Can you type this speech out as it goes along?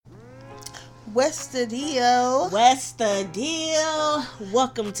What's the deal? What's the deal?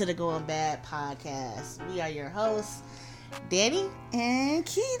 Welcome to the Going Bad podcast. We are your hosts, Danny And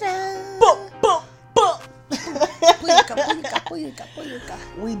Keita. Boop. Booyaka.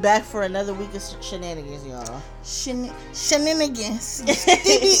 We back for another week of shenanigans, y'all. Shenanigans.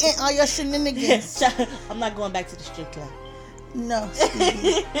 Stevie and all your shenanigans. I'm not going back to the strip club. No,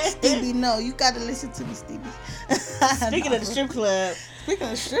 Stevie. Stevie, no. You got to listen to me, Stevie. Speaking of the strip club.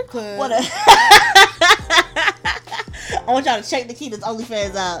 What I want y'all to check Nikita's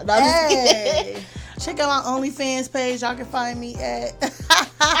OnlyFans out. No, I'm just kidding. Check out my OnlyFans page. Y'all can find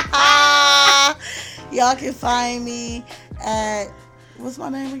me at what's my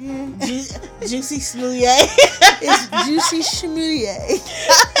name again? Juicy Smoothie. It's Juicy Smoothie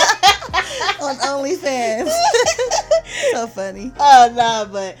on OnlyFans. So funny. Oh no,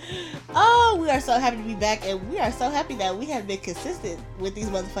 but we are so happy to be back, and we are so happy that we have been consistent with these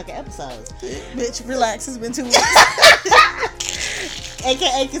motherfucking episodes. Bitch, relax. It's been 2 weeks.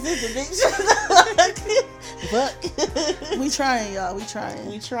 AKA consistent, bitch. Fuck. We trying, y'all. We trying.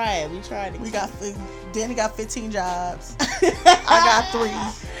 We trying. Danny got 15 jobs. I got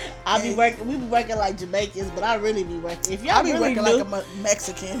 3. We be working like Jamaicans, but I really be working. If y'all I be really working knew, like a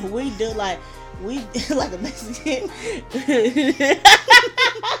Mexican. we do like a Mexican.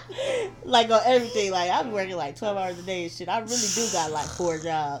 Like on everything. Like I be working like 12 hours a day and shit. I really do got like 4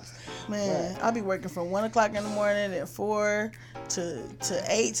 jobs. Man, I be working from 1 o'clock in the morning at 4 to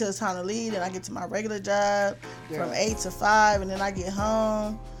 8 till it's time to leave, and I get to my regular job from 8 to 5, and then I get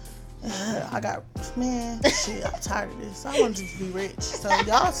home. I'm tired of this. I want to just be rich. So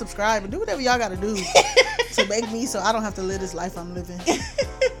y'all subscribe and do whatever y'all gotta do to make me so I don't have to live this life I'm living.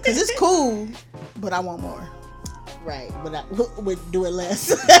 Cause it's cool, but I want more. Right, but we're doing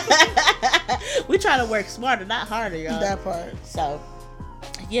less. We try to work smarter, not harder, y'all. That part. So,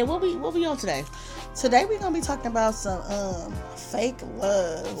 yeah, what we on today? Today we're gonna be talking about some fake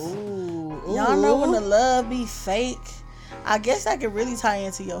love. Ooh. Y'all know when the love be fake. I guess that could really tie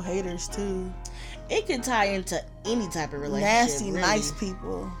into your haters too. It could tie into any type of relationship. Nasty, really. nice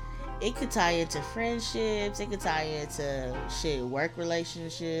people. It could tie into friendships. It could tie into work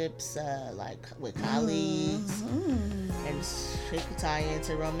relationships, like with colleagues, and it could tie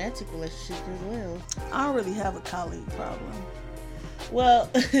into romantic relationships as well. I don't really have a colleague problem. Well,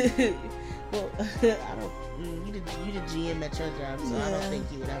 I don't. You the GM at your job, so I don't think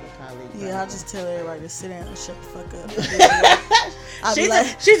you would have a colleague. Yeah, I'll just tell everybody to sit down and shut the fuck up.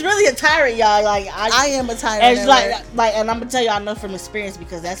 She's really a tyrant, y'all. Like I am a tyrant. And and I'm gonna tell you, I know from experience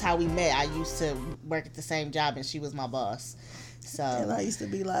because that's how we met. I used to work at the same job, and she was my boss. So and I used to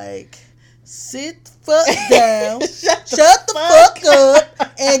be like, sit the fuck down, shut the fuck up,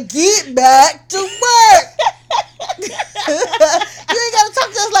 and get back to work. You ain't gotta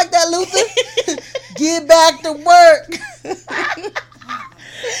talk to us like that, Luther. Get back to work. And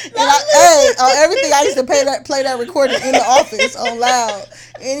everything I used to play that recording in the office on loud.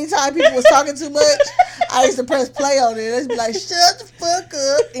 Anytime people was talking too much, I used to press play on it. It'd be like, shut the fuck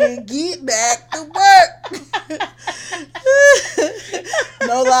up and get back to work.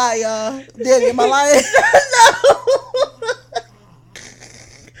 No lie, y'all. Daddy, am I lying? No.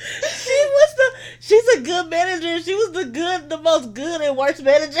 She's a good manager. She was the most good and worst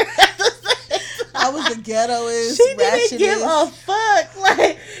manager at the same time. I was the ghettoest. She didn't give a fuck.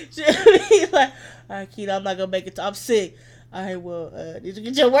 Like, she be like, all right, Keita, I'm not gonna make it. I'm sick. All right, well, did you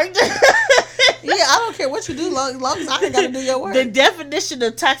get your work done? Yeah, I don't care what you do, long as I ain't gotta do your work. The definition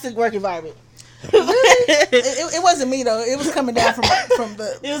of toxic work environment. Really? It wasn't me though. It was coming down from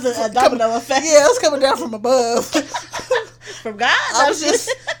the. It was a domino effect. Yeah, it was coming down from above. From God. I was just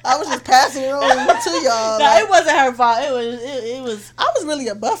passing it on to y'all. No, it wasn't her fault. It was. I was really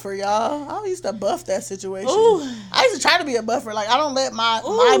a buffer, y'all. I used to buff that situation. Ooh. I used to try to be a buffer. Like I don't let my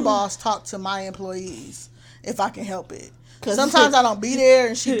boss talk to my employees if I can help it. Sometimes I don't be there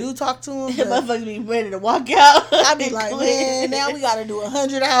and she do talk to them. Motherfuckers be ready to walk out. I be like, man, now we gotta do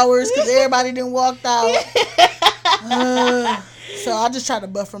 100 hours because everybody done walked out. So I just try to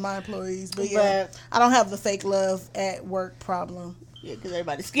buffer my employees. But yeah, I don't have the fake love at work problem. Yeah, because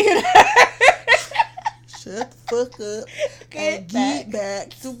everybody's scared of her. Shut the fuck up and get back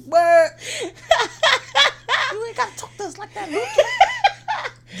to work. You ain't gotta talk to us like that, Luke.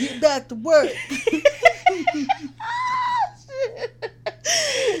 Get back to work.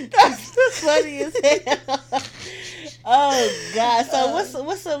 That's funny as hell. Oh God! So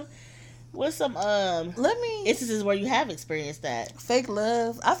what's some instances where you have experienced that fake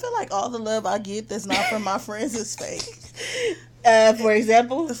love? I feel like all the love I get that's not from my friends is fake. For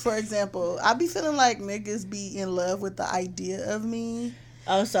example, I be feeling like niggas be in love with the idea of me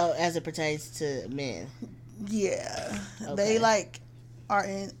Oh, so as it pertains to men. Yeah. Okay. They like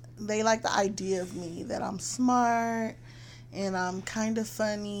they like the idea of me that I'm smart and I'm kind of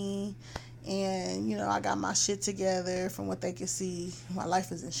funny and you know I got my shit together. From what they can see, my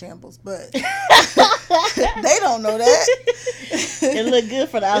life is in shambles, but they don't know that. It look good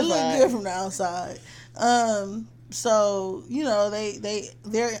from the outside. It look good from the outside. So you know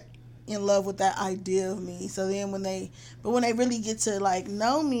they're in love with that idea of me. So then when they really get to like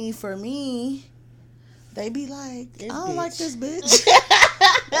know me for me, they be like, This I don't bitch. like this bitch.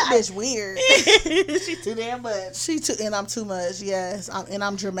 That bitch weird. She too damn much. And I'm too much. Yes,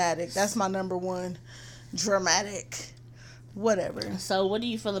 I'm dramatic. That's my number one. Dramatic. Whatever. So what do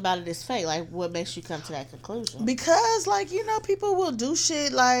you feel about it is fake? Like, what makes you come to that conclusion? Because like you know people will do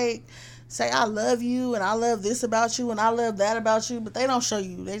shit like say I love you and I love this about you and I love that about you, but they don't show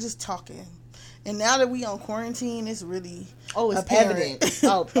you. They just talking. And now that we on quarantine, it's really it's apparent. evident.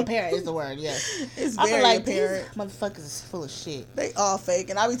 Oh, apparent is the word. Yes, It's I very feel like apparent. these motherfuckers is full of shit. They all fake,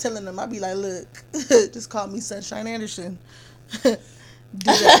 and I be telling them, I be like, look, just call me Sunshine Anderson. Do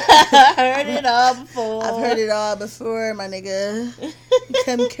that. I heard it all before. I've heard it all before, my nigga.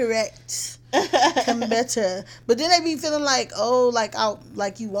 Come correct. Come better. But then they be feeling like, oh,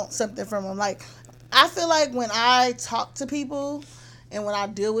 like you want something from them. Like, I feel like when I talk to people and when I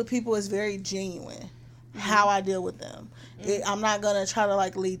deal with people, it's very genuine how I deal with them. I'm not going to try to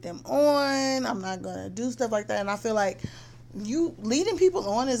like lead them on. I'm not going to do stuff like that. And I feel like you leading people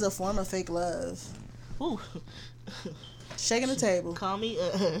on is a form of fake love. Ooh. Shaking the table. Call me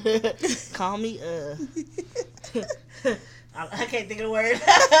I can't think of the word.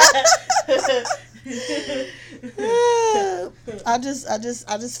 I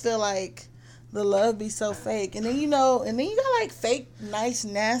just feel like the love be so fake, and then you got like fake, nice,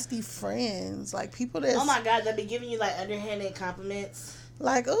 nasty friends, like people that. Oh my God, they be giving you like underhanded compliments.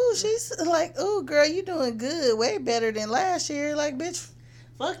 Like, oh, she's like, oh, girl, you doing good, way better than last year. Like, bitch,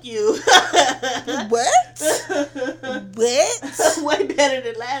 fuck you. What? Way better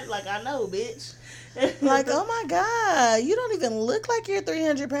than last. Like, I know, bitch. Like, oh my God, you don't even look like you're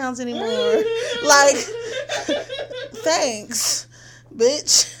 300 pounds anymore. Like, thanks,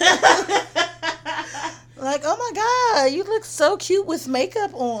 bitch. Like, oh my God, you look so cute with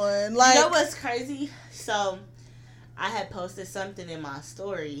makeup on. Like, you know what's crazy? So, I had posted something in my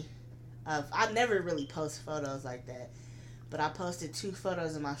story of, I never really post photos like that, but I posted 2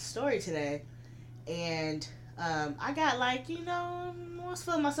 photos in my story today, and I got like, I was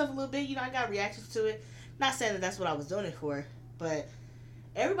feeling myself a little bit, I got reactions to it. Not saying that that's what I was doing it for, but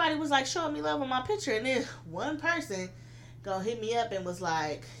everybody was like showing me love on my picture, and then one person gonna hit me up and was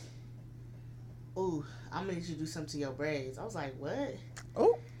like, ooh, I'm gonna need you to do something to your braids. I was like, what?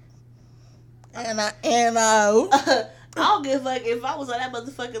 Oh. And I I don't give a fuck if I was on that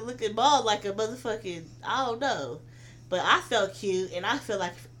motherfucking looking bald like a motherfucking, I don't know. But I felt cute, and I feel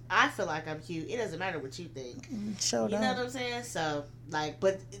like I'm cute. It doesn't matter what you think. Sure you know what I'm saying? So, like,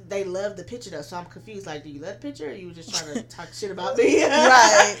 but they love the picture though, so I'm confused. Like, do you love the picture, or you were just trying to talk shit about me?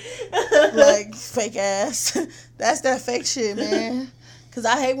 Right. Like, fake ass. That's that fake shit, man. Because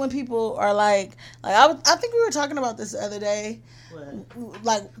I hate when people are like I think we were talking about this the other day. What?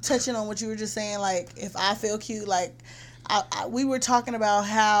 Like, touching on what you were just saying, like, if I feel cute, like, we were talking about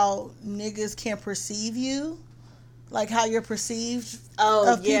how niggas can perceive you, like how you're perceived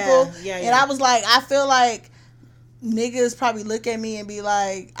of people. Yeah. And I was like, I feel like niggas probably look at me and be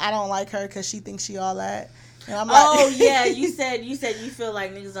like, I don't like her because she thinks she all that. And I'm like, oh yeah, you said you feel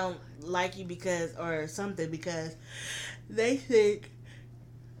like niggas don't like you because or something because they think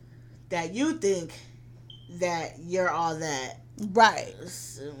that you think that you're all that. Right.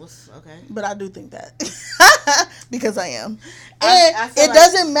 Okay. But I do think that. Because I am. I And feel it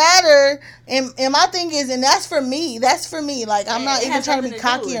doesn't matter. And my thing is, and that's for me. Like, I'm not even trying to be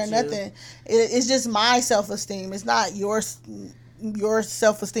cocky or nothing. It's just my self-esteem. It's not your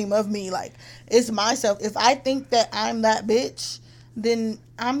self-esteem of me. Like, it's myself. If I think that I'm that bitch, then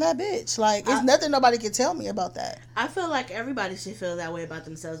I'm that bitch. Like, it's nothing nobody can tell me about that. I feel like everybody should feel that way about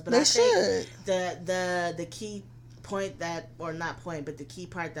themselves. But They I think should. the key point but the key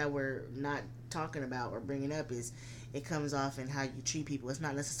part that we're not talking about or bringing up is it comes off in how you treat people. It's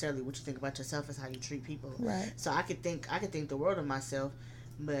not necessarily what you think about yourself, it's how you treat people. Right. So I could think the world of myself,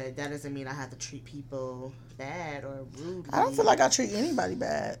 but that doesn't mean I have to treat people bad or rudely. I don't feel like I treat anybody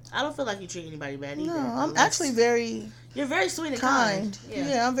bad. I don't feel like you treat anybody bad either. No, I'm actually you're very sweet and kind.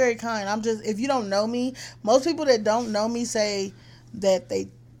 Yeah, I'm very kind. I'm just, if you don't know me, most people that don't know me say that they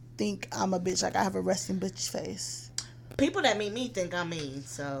think I'm a bitch, like I have a resting bitch face. People that meet me think I'm mean,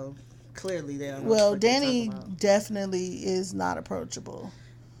 so clearly they don't know Well, what they're Danny talking about. definitely is not approachable.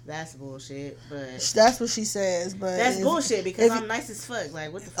 That's bullshit, but That's what she says. But that's bullshit because I'm nice as fuck.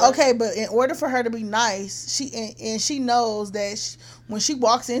 Like, what the fuck? Okay, but in order for her to be nice, and she knows that when she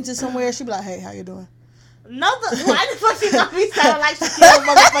walks into somewhere, she be like, "Hey, how you doing?" No, why the fuck she gonna be sounding like Shaquille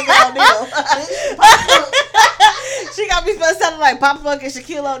motherfucking O'Neal? She got me sounding like Papa fucking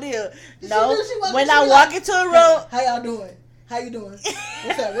Shaquille O'Neal. No, when I walk into a room, how y'all doing? How you doing?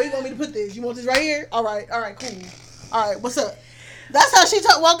 What's up? Where you want me to put this? You want this right here? All right, cool. All right, what's up? That's how she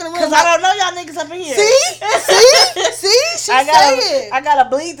walking around. Cause I don't know y'all niggas up in here. See, she I gotta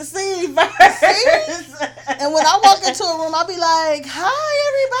bleed the scene first. See? And when I walk into a room, I'll be like, "Hi,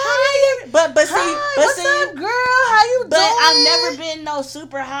 everybody." But what's up, girl? How you doing? But I've never been no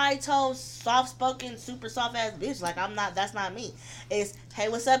super high tone, soft spoken, super soft ass bitch. Like I'm not. That's not me. It's hey,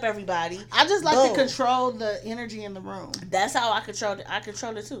 what's up, everybody? I just like to control the energy in the room. That's how I control it. I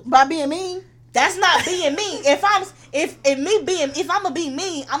control it too by being mean. That's not being me. If I'm gonna be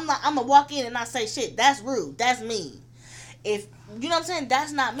me, I'm gonna walk in and not say shit. That's rude. That's me. If you know what I'm saying,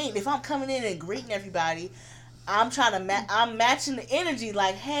 that's not me. If I'm coming in and greeting everybody, I'm trying to I'm matching the energy.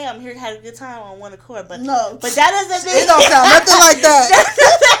 Like, hey, I'm here to have a good time on one accord. But no, but that doesn't mean it don't sound nothing like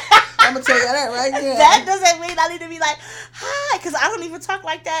that. I'm gonna tell you that right now. That doesn't mean I need to be like hi, because I don't even talk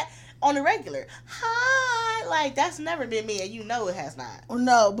like that on the regular. Hi, like that's never been me, and you know it has not.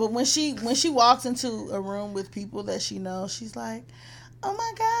 No, but when she walks into a room with people that she knows, she's like, "Oh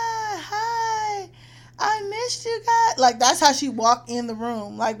my God, hi, I missed you guys." Like that's how she walk in the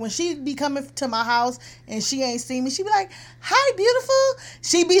room. Like when she be coming to my house and she ain't seen me, she be like, "Hi, beautiful."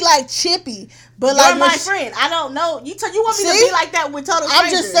 She be like chippy, but you're like my friend. I don't know you. You want me to be like that with total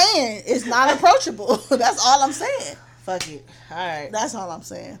strangers? I'm just saying it's not approachable. That's all I'm saying. Fuck it. All right. That's all I'm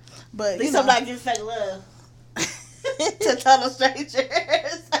saying. But at least I'm not giving fake love to total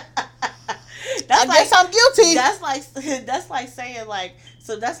strangers. I guess I'm guilty. That's like saying like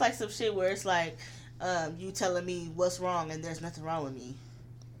so. That's like some shit where it's like you telling me what's wrong and there's nothing wrong with me,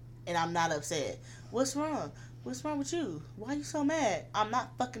 and I'm not upset. What's wrong? What's wrong with you? Why are you so mad? I'm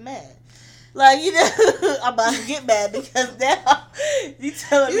not fucking mad. Like, you know, I'm about to get mad because now you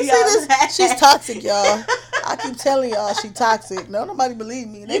telling me I'm mad. She's toxic, y'all. I keep telling y'all she toxic. No, nobody believe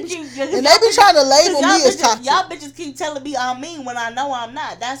me. They be trying to label me as toxic. Y'all bitches keep telling me I'm mean when I know I'm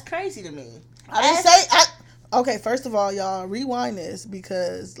not. That's crazy to me. I didn't say... Okay, first of all, y'all, rewind this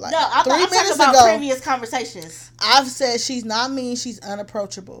because like I'm 3 minutes talking about ago, previous conversations. I've said she's not mean, she's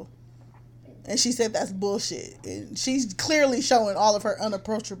unapproachable. And she said that's bullshit. And she's clearly showing all of her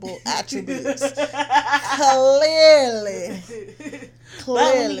unapproachable attributes. Clearly.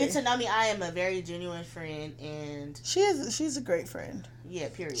 But when you get to know me, I am a very genuine friend, and she's a great friend. Yeah,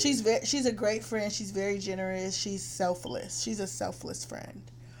 period. She's a great friend. She's very generous. She's selfless. She's a selfless friend.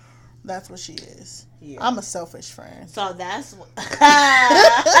 That's what she is. Yeah. I'm a selfish friend. So that's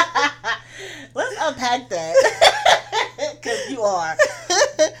let's unpack that. Because you are,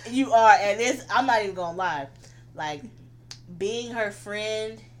 and I'm not even gonna lie. Like being her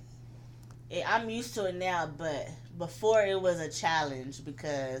friend, I'm used to it now. But before it was a challenge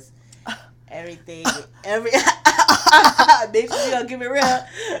because every bitch, you gonna give it real.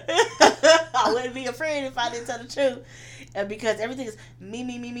 I wouldn't be a friend if I didn't tell the truth. And because everything is me.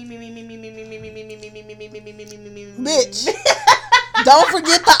 Bitch. Don't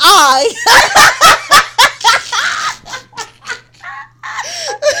forget the I.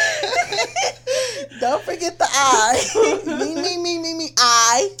 Don't forget the I. Me,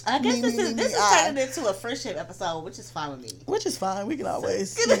 I. I guess this is turning into a friendship episode, which is fine with me. Which is fine. We can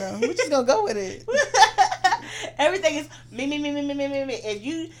always, we're just gonna go with it. Everything is me.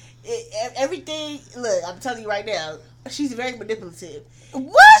 And everything, look, I'm telling you right now, she's very manipulative.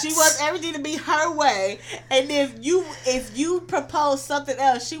 What? She wants everything to be her way, and if you propose something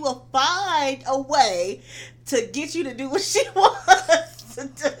else, she will find a way to get you to do what she wants to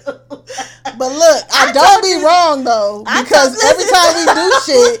do. But look, I don't be wrong though, because every time we do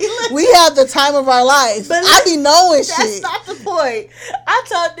shit, we have the time of our life. But I be knowing shit. That's not the point. I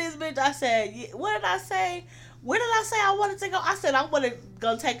told this bitch, I said, what did I say? Where did I say I wanted to go? I said I want to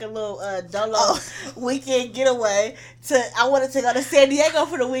go take a little dolo weekend getaway. I wanted to go to San Diego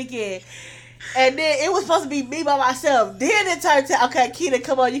for the weekend. And then it was supposed to be me by myself. Then it turned to, okay, Keita,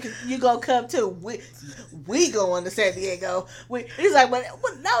 come on, you gonna come too. We going to San Diego. He's like, but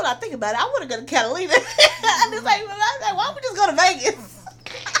now that I think about it, I want to go to Catalina. And he's like, why don't we just go to Vegas?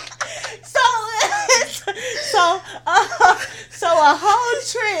 So a whole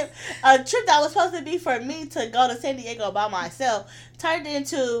trip that was supposed to be for me to go to San Diego by myself turned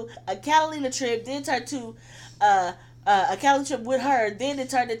into a Catalina trip, then turned to a Cali trip with her. Then it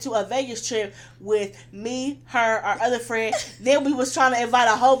turned into a Vegas trip with me, her, our other friend. Then we was trying to invite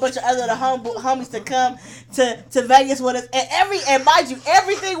a whole bunch of other homies to come to Vegas with us. And mind you,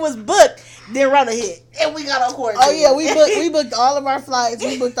 everything was booked. Then Rona hit, and we got on quarantine. Oh yeah, we booked all of our flights.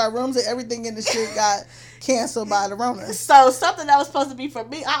 We booked our rooms, and everything in the shit got canceled by the Rona. So something that was supposed to be for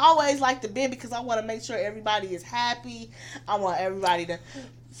me, I always like to bend because I want to make sure everybody is happy. I want everybody to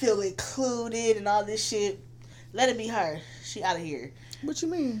feel included and all this shit. Let it be her. She out of here. What you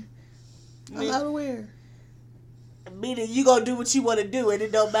mean? I'm not aware. Meaning you gonna do what you want to do, and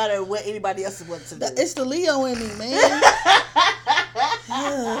it don't matter what anybody else wants to do. It's the Leo in me, man.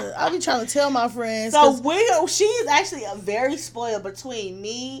 I be trying to tell my friends. So she's actually a very spoiled between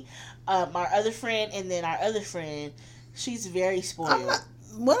me, my other friend, and then our other friend. She's very spoiled.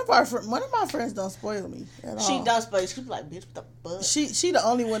 One of my friends don't spoil me at all. She does spoil. She be like, bitch, what the fuck? She the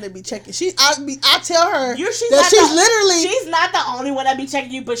only one that be checking. I tell her she's not the only one that be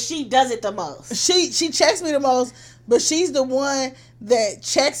checking you, but she does it the most. She checks me the most, but she's the one that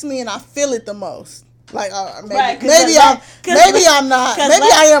checks me and I feel it the most. Like maybe I'm not. Maybe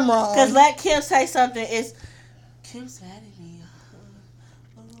I am wrong. Because let Kim say something. Kim's mad at me.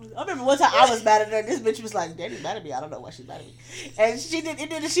 I remember one time I was mad at her. This bitch was like, "Daddy mad at me. I don't know why she's mad at me." And she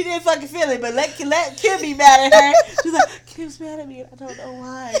didn't fucking feel it. But let Kim be mad at her. She's like, "Kim's mad at me. I don't know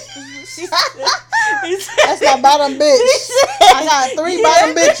why." That's my bottom bitch. I got 3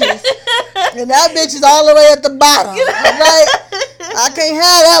 bottom bitches, and that bitch is all the way at the bottom. Right? I can't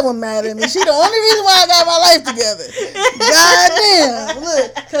have that one mad at me. She the only reason why I got my life together. Goddamn,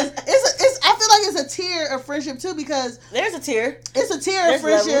 look, because I feel like it's a tier of friendship too. Because there's a tier. It's a tier of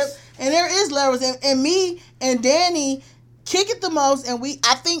friendship. Levels. And there is levels, and me and Danny kick it the most, and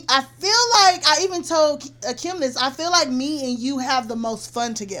I feel like I even told Kim this. I feel like me and you have the most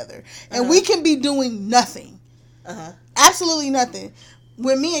fun together, and we can be doing nothing, absolutely nothing.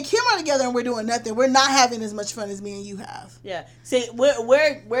 When me and Kim are together and we're doing nothing, we're not having as much fun as me and you have. Yeah, see, we're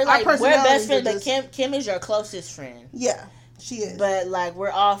best friends, but Kim is your closest friend. Yeah, she is. But like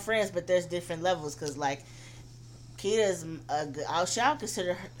we're all friends, but there's different levels because like. Kita's I'll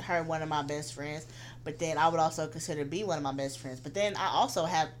consider her one of my best friends, but then I would also consider B one of my best friends. But then I also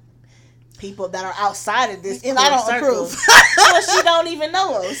have people that are outside of this, and I don't approve. So she don't even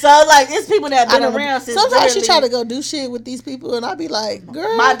know them. So like, it's people that have been around since. Sometimes she try to go do shit with these people, and I be like,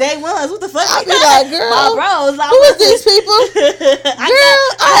 "Girl, my day ones, what the fuck?" I be like, "Girl, my bros, like, who is these people?"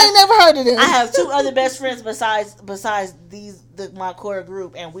 I ain't never heard of them. I have 2 other best friends besides my core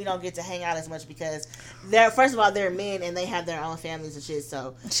group, and we don't get to hang out as much because first of all they're men and they have their own families and shit.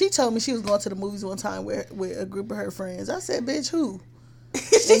 So she told me she was going to the movies one time with a group of her friends. I said, "Bitch, who?"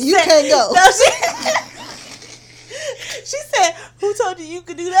 And you can't go. No, she said, "Who told you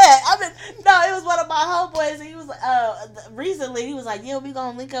could do that?" I mean, no, it was one of my homeboys, and he was recently he was like, "Yeah, we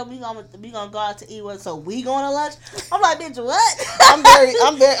gonna link up, we gonna go out to eat one, so we going to lunch." I'm like, "Bitch, what?" I'm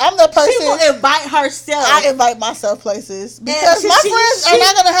the person. She will invite herself. I invite myself places because my friends are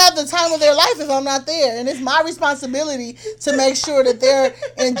not gonna have the time of their life if I'm not there, and it's my responsibility to make sure that they're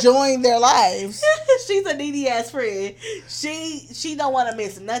enjoying their lives. She's a needy ass friend. She don't want to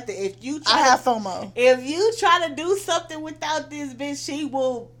miss nothing. I have FOMO. If you try to do something without this bitch, she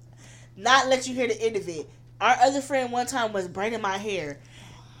will not let you hear the end of it. Our other friend one time was braiding my hair,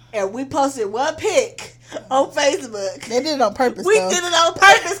 and we posted one pic on Facebook. They did it on purpose. We did it on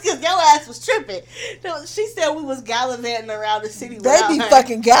purpose because your ass was tripping. She said we was gallivanting around the city. They be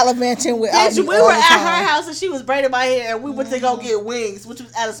fucking gallivanting without me. We were at her house and she was braiding my hair, and we went to go get wings, which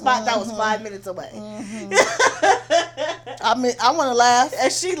was at a spot that was 5 minutes away. I want to laugh,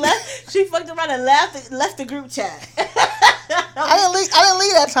 and she left. She fucked around and left the group chat. I didn't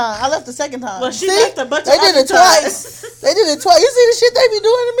leave that time. I left the second time. Well, she left a bunch of They did it twice. They did it twice. You see the shit they be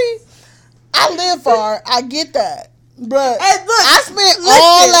doing to me? I live far. I get that. But I spent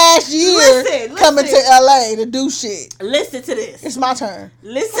all last year coming to LA to do shit. Listen to this. It's my turn.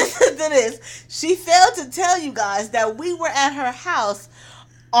 Listen to this. She failed to tell you guys that we were at her house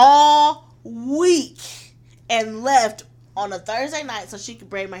all week and left on a Thursday night so she could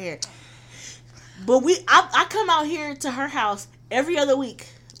braid my hair. But I come out here to her house every other week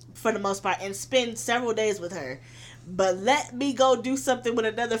for the most part and spend several days with her. But let me go do something with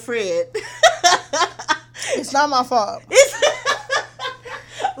another friend. It's not my fault.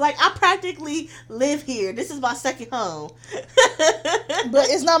 Like, I practically live here. This is my second home. But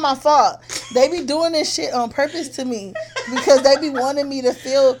it's not my fault. They be doing this shit on purpose to me. because they be wanting me to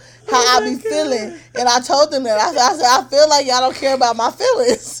feel how I be feeling. And I told them that. I said, I feel like y'all don't care about my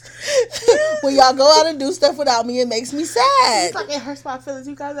feelings. When y'all go out and do stuff without me, it makes me sad. It's like it hurts my feelings.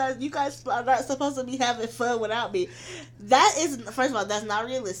 You guys are not supposed to be having fun without me. That is, first of all, that's not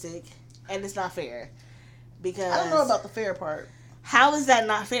realistic, and it's not fair. Because I don't know about the fair part. How is that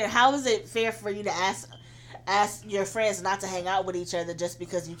not fair? How is it fair for you to ask your friends not to hang out with each other just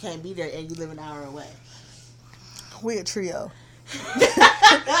because you can't be there and you live an hour away? We a trio.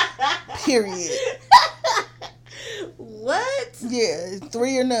 Period. What? Yeah,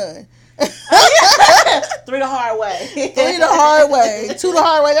 3 or none. 3 the hard way. 3 the hard way. 2 the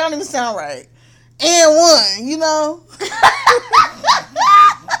hard way. That don't even sound right. And 1, you know.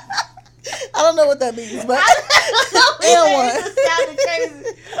 I don't know what that means, but and 1. Sounded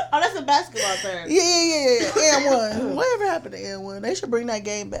crazy. Oh, that's a basketball term. Yeah. And 1. Whatever happened to and 1? They should bring that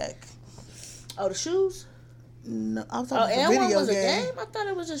game back. Oh, the shoes? No, I'm talking about the the video was game. A game. I thought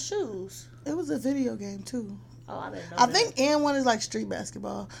it was just shoes. It was a video game too. Oh, I didn't know. I think and 1 is like street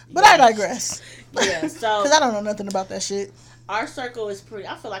basketball, but I digress. Yeah, so because I don't know nothing about that shit. Our circle is pretty.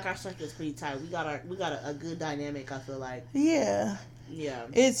 I feel like our circle is pretty tight. We got a good dynamic. I feel like. Yeah. Yeah.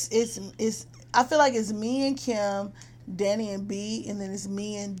 It's. I feel like it's me and Kim, Danny and B, and then it's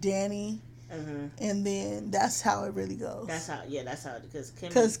me and Danny, and then that's how it really goes. That's how.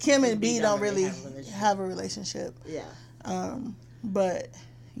 Because Kim and B don't really have a relationship. Yeah. But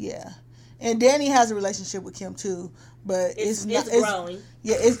yeah, and Danny has a relationship with Kim too. But it's growing.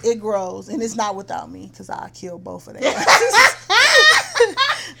 Yeah, it grows, and it's not without me because I killed both of them.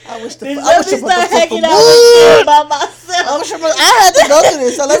 I wish start hanging out with you by myself. I had to go through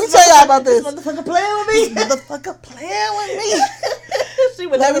this, so let me tell y'all about this. Motherfucker playing with me. Motherfucker playing with me. She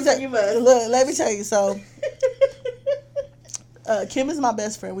would never take you much. Look, let me tell you. So, Kim is my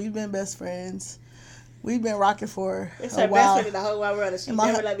best friend. We've been best friends. We've been rocking for it's a her while. best friend in the whole wide world. She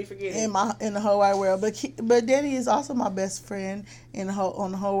never let me forget it. In the whole wide world, but Danny is also my best friend on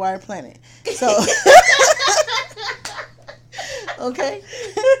the whole wide planet. So. Okay.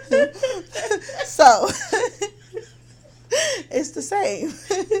 So it's the same.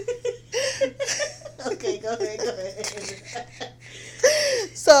 Okay, go ahead.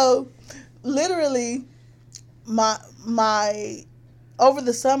 So literally my over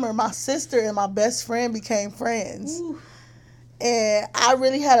the summer my sister and my best friend became friends. Ooh. And I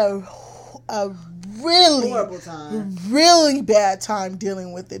really had a really horrible time, really bad time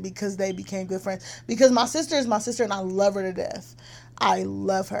dealing with it because they became good friends. Because my sister is my sister and I love her to death. I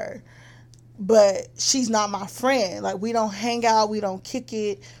love her, but she's not my friend. Like, we don't hang out, we don't kick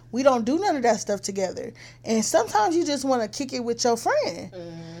it, we don't do none of that stuff together. And sometimes you just want to kick it with your friend.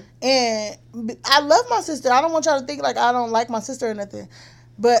 And I love my sister. I don't want y'all to think like I don't like my sister or nothing.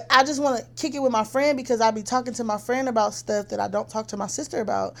 But I just want to kick it with my friend because I be talking to my friend about stuff that I don't talk to my sister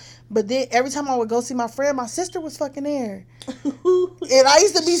about. But then every time I would go see my friend, my sister was fucking there. And I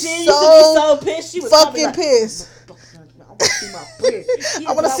used to be so pissed. She was fucking pissed.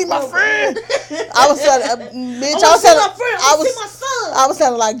 I want to see my friend. I was sounding, bitch. I was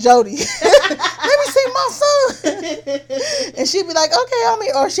sounding like Jody. Let me see my son. And she'd be like, "Okay, I'm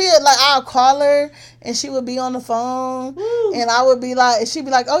here." Or I'll call her and she would be on the phone. Woo. And I would be like, and she'd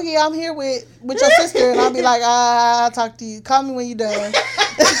be like, "Oh yeah, I'm here with your sister." And I'll be like, "I'll talk to you. Call me when you're done."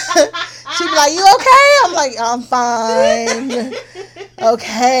 She'd be like, "You okay?" I'm like, "I'm fine."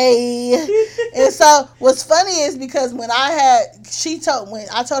 Okay. And so what's funny is because when I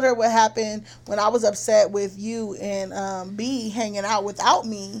told her what happened when I was upset with you and B hanging out without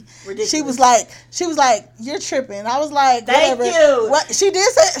me. Ridiculous. She was like, "You're tripping." I was like, "Whatever." Thank you. What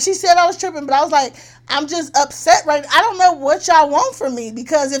she said I was tripping, but I was like, "I'm just upset right now. I don't know what y'all want from me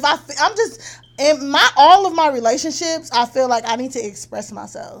because if I'm just in all of my relationships, I feel like I need to express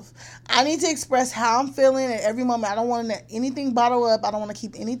myself. I need to express how I'm feeling at every moment. I don't want to let anything bottle up. I don't want to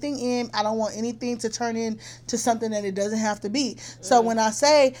keep anything in. I don't want anything to turn into something that it doesn't have to be. So when I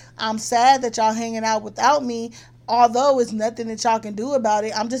say I'm sad that y'all hanging out without me, although it's nothing that y'all can do about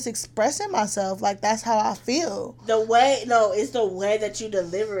it, I'm just expressing myself. Like, that's how I feel. It's the way that you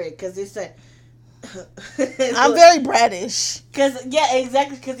deliver it, because it's a... I'm very brattish. Yeah,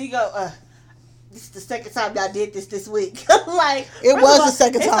 exactly, because you go... This is the second time y'all did this week. Like, it was the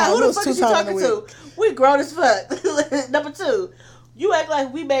second time. Like, who it the was fuck 2 is you times talking to? We grown as fuck. Number 2, you act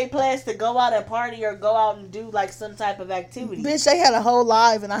like we made plans to go out and party or go out and do like some type of activity. Bitch, they had a whole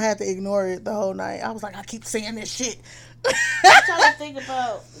live and I had to ignore it the whole night. I was like, I keep saying this shit. I'm trying to think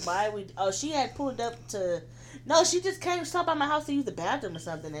about why we. Oh, she had pulled up to. No, she just came stopped by my house to use the bathroom or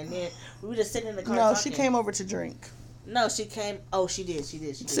something, and then we were just sitting in the car. No, talking. She came over to drink. No, she came. Oh, she did. See,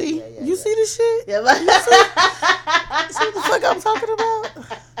 yeah, you see this shit? Yeah, See what the fuck I'm talking about?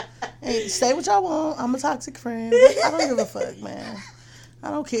 Hey, say what y'all want. I'm a toxic friend. But I don't give a fuck, man.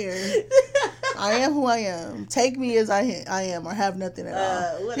 I don't care. I am who I am. Take me as I am, or have nothing at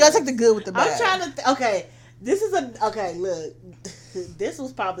all. You gotta take the good with the bad. I'm trying to. Okay, this is okay. Look, this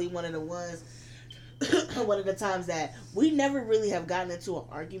was probably one of the ones. One of the times that we never really have gotten into an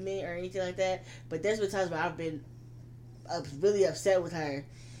argument or anything like that, but there's been times where I've been really upset with her,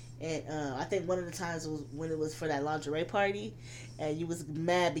 and I think one of the times was when it was for that lingerie party, and you was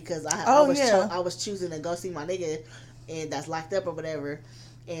mad because I was choosing to go see my nigga, and that's locked up or whatever,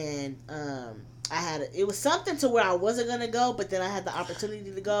 and it was something to where I wasn't gonna go, but then I had the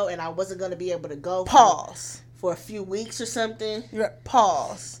opportunity to go, and I wasn't gonna be able to go. Pause. For a few weeks or something.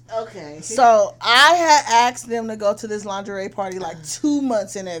 Pause. Okay. So I had asked them to go to this lingerie party like 2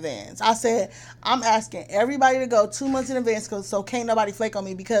 months in advance. I said, I'm asking everybody to go 2 months in advance so can't nobody flake on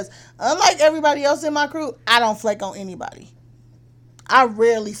me, because unlike everybody else in my crew, I don't flake on anybody. I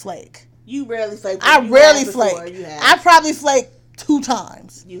rarely flake. You rarely flake. I rarely flake. I probably flaked 2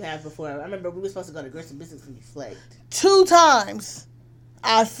 times. You have before. I remember we were supposed to go to Grits and Business and you flaked. 2 times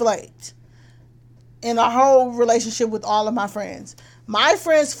I flaked. In a whole relationship with all of my friends. My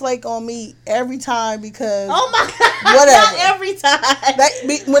friends flake on me every time because... Oh my God. Whatever. Not every time.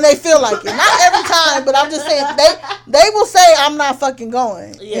 When they feel like it. Not every time, but I'm just saying, they will say I'm not fucking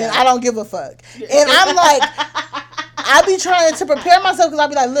going. Yeah. And I don't give a fuck. And I'm like... I be trying to prepare myself because I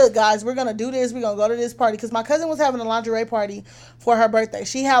be like, look, guys, we're going to do this. We're going to go to this party. Because my cousin was having a lingerie party for her birthday.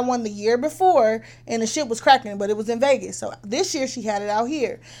 She had one the year before, and the shit was cracking, but it was in Vegas. So this year, she had it out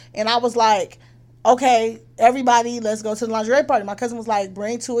here. And I was like... Okay, everybody, let's go to the lingerie party. My cousin was like,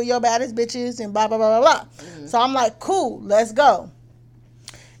 bring 2 of your baddest bitches and blah, blah, blah, blah, blah. Mm-hmm. So I'm like, cool, let's go.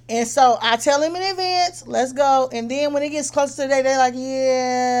 And so I tell him in advance, let's go. And then when it gets close to the day, they're like,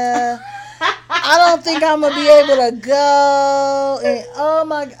 yeah, I don't think I'm going to be able to go. And oh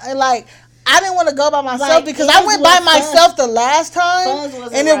my God, like, I didn't want to go by myself because I went by myself the last time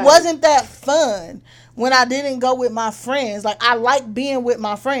and it wasn't that fun. When I didn't go with my friends. Like, I like being with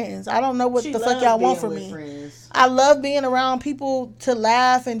my friends. I don't know what the fuck y'all want from me. Friends. I love being around people to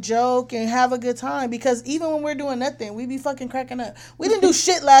laugh and joke and have a good time. Because even when we're doing nothing, we be fucking cracking up. We didn't do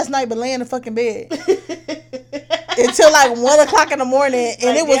shit last night but lay in the fucking bed. Until like 1 o'clock in the morning.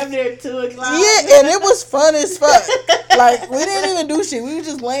 And it was... After 2 o'clock. Yeah, and it was fun as fuck. Like, we didn't even do shit. We were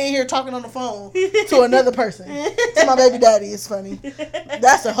just laying here talking on the phone to another person. To my baby daddy. It's funny.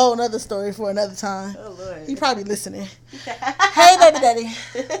 That's a whole nother story for another time. Oh, Lord. He probably listening. Hey, baby daddy.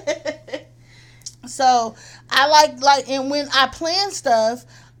 So, I like, and when I plan stuff,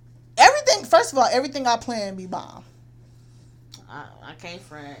 first of all, everything I plan be bomb. I can't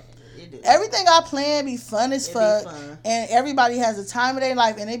front. Everything I plan be fun as fuck. And everybody has a time of their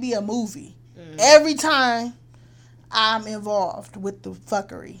life, and it be a movie. Mm-hmm. Every time I'm involved with the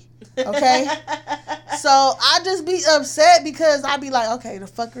fuckery. Okay? So, I just be upset because I be like, okay, the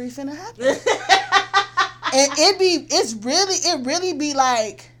fuckery finna happen. And it really be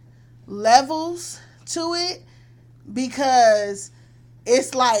like levels to it, because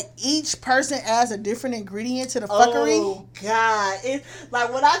it's like each person adds a different ingredient to the fuckery. Oh God. It's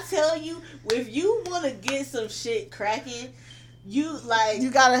like when I tell you, if you want to get some shit cracking, you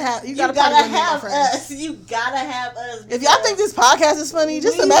gotta have us. You gotta have us. If y'all think this podcast is funny,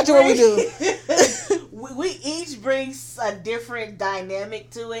 just imagine what we do. We each bring a different dynamic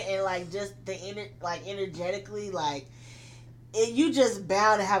to it, and like just energetically, like you just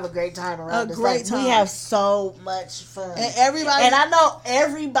bound to have a great time around us. We have so much fun, and I know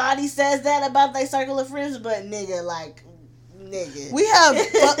everybody says that about their circle of friends, but nigga, we have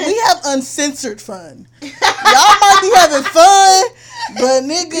uncensored fun. Y'all might be having fun, but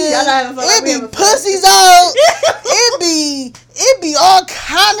nigga, it be pussies out. It be all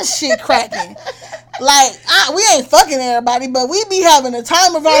kind of shit cracking. Like, we ain't fucking everybody, but we be having the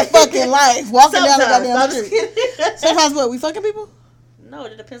time of our fucking life walking down the goddamn street. Sometimes what, we fucking people? No,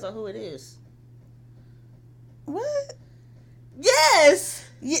 it depends on who it is. What? Yes.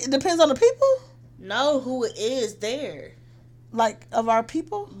 Yeah, it depends on the people? No, who it is there. Like, of our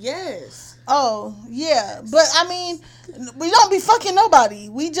people? Yes. Oh, yeah. But, I mean, we don't be fucking nobody.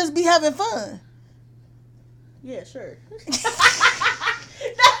 We just be having fun. Yeah, sure.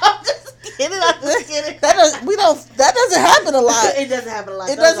 No, I'm just kidding. That doesn't happen a lot. It doesn't happen a lot.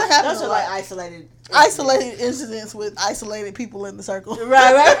 It doesn't happen a lot. Those are like isolated incidents with isolated people in the circle.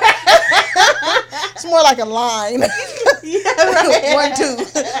 Right. It's more like a line. Yeah,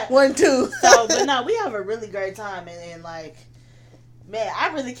 right. 1, 2. So, but no, we have a really great time, and like, man, I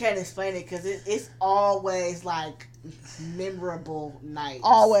really can't explain it because it's always like memorable nights.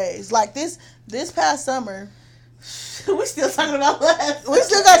 Always. Like this past summer, We still talking about last. We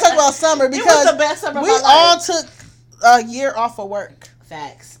still gotta talk about summer because it was the best summer of we my all life. took a year off of work.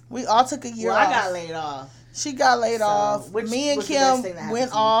 Facts. We all took a year off. I got laid off. She got laid off. Which Me and was the best thing that Kim happened went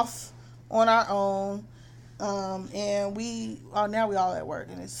to me. off on our own. And now we all at work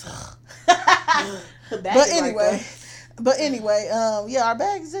and it's but anyway, yeah, our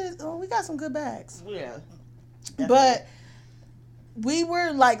bags we got some good bags. Yeah. But we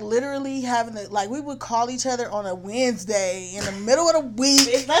were like literally having we would call each other on a Wednesday in the middle of the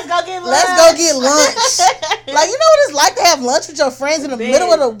week. Let's go get lunch. Let's go get lunch. Like, you know what it's like to have lunch with your friends in the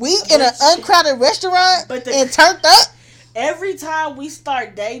middle of the week in an uncrowded restaurant and turned up? Every time we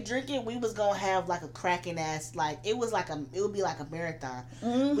start day drinking, we was gonna have like a cracking ass, it would be like a marathon.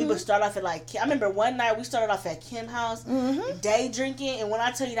 Mm-hmm. We would start off at I remember one night we started off at Kim's house, day drinking, and when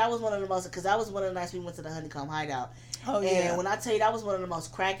I tell you that was one of the most, because that was one of the nights we went to the Honeycomb Hideout. Oh yeah. And when I tell you that was one of the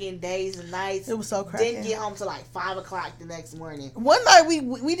most cracking days and nights, it was so cracking. Didn't get home till 5 o'clock the next morning. One night we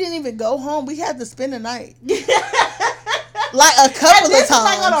didn't even go home. We had to spend the night. Like a couple of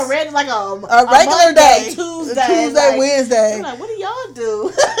times. On a regular Monday, day, Tuesday, Wednesday. I'm like, what do y'all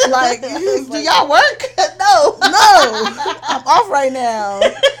do? Do y'all work? No. I'm off right now.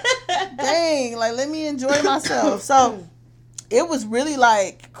 Dang, let me enjoy myself. So it was really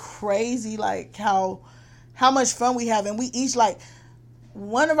crazy, how much fun we have, and we each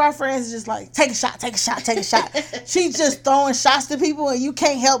one of our friends is just take a shot. She's just throwing shots to people, and you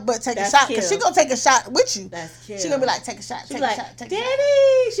can't help but take a shot because she gonna take a shot with you. That's cute. She gonna be like, take a shot, take a shot, take a shot.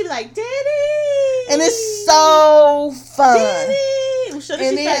 Daddy, she be like, Daddy, and it's so fun. Daddy,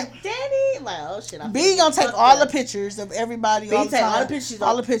 and then Daddy, I'm like, oh shit. B gonna take all the pictures of everybody. B all the take time.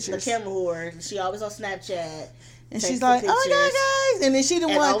 all the pictures. The camera whore. She always on Snapchat. And she's like, oh my God, guys. And then she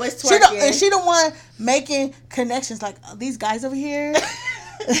the one making connections. These guys over here,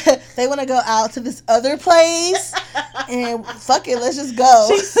 they want to go out to this other place. And fuck it, let's just go.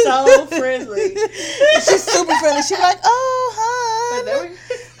 She's so friendly. She's super friendly. She's like, oh, hon.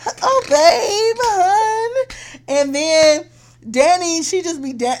 Oh, babe, hon. And then Danny, she just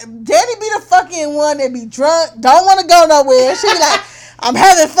be, Danny be the fucking one that be drunk, don't want to go nowhere. She be like, I'm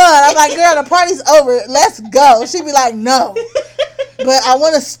having fun. I'm like, girl, the party's over. Let's go. She be like, no. But I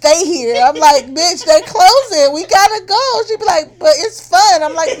want to stay here. I'm like, bitch, they're closing. We got to go. She be like, but it's fun.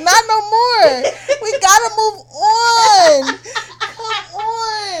 I'm like, not no more. We got to move on. Come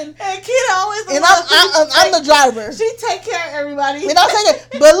on. And Kid always and I'm the driver. She take care of everybody. And I'm taking,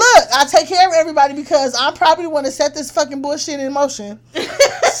 but look, I take care of everybody because I'm probably the one to set this fucking bullshit in motion.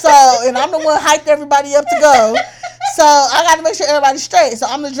 And I'm the one hyped everybody up to go. So I got to make sure everybody's straight. So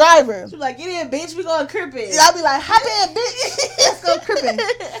I'm the driver. She's like, get in, bitch. We going crippin'. I'll be like, hop in, bitch. Let's go crippin'.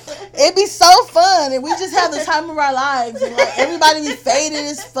 It'd be so fun. And we just have the time of our lives. And everybody be faded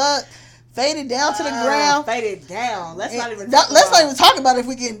as fuck. Faded down to the ground. Faded down. Let's not even talk about if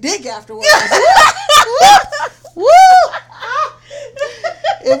we getting dick afterwards. Woo!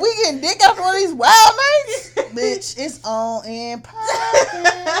 If we getting dick after one of these wild nights, bitch, it's on and popping.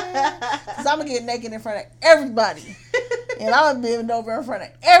 Because I'm going to get naked in front of everybody. And I'm going to bend over in front of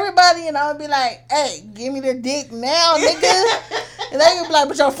everybody. And I'm going to be like, hey, give me the dick now, nigga. And they going to be like,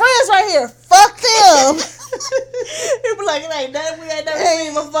 but your friends right here, fuck them. People like, it ain't nothing we ain't never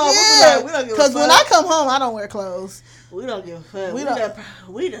seen before. Yeah. We don't give a fuck. Because when I come home, I don't wear clothes. We don't give a fuck.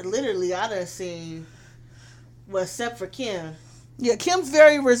 I done seen, well, except for Kim. Yeah, Kim's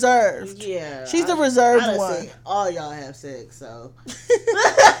very reserved. Yeah. She's the reserved one. All y'all have sex, so.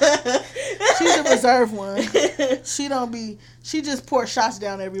 She's a reserved one. She just pours shots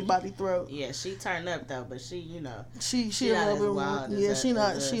down everybody's throat. Yeah, she turned up though, but she, you know. She a little bit wild. Yeah, she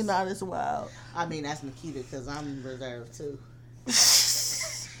not as wild. I mean, that's Nikita because I'm reserved too.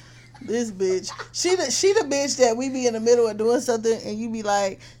 This bitch. She the bitch that we be in the middle of doing something and you be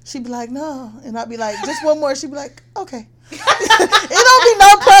like, she be like, no. And I be like, just one more. She be like, okay. It don't be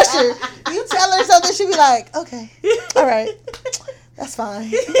no pressure. You tell her something, she be like, okay, all right, that's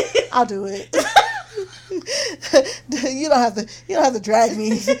fine, I'll do it. You don't have to drag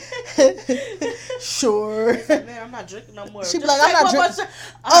me. Sure. Man, I'm not drinking no more. She be like, I'm not drinking.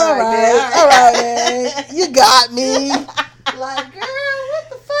 All right, man. You got me. Like, girl, what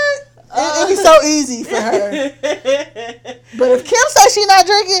the fuck? It'd be so easy for her. But if Kim says she's not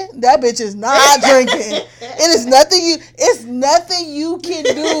drinking, that bitch is not drinking. It's nothing you can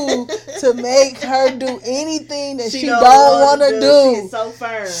do to make her do anything that she don't want to do. She's so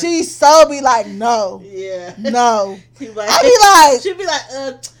firm. She so be like, no. Yeah. No. She'd be like,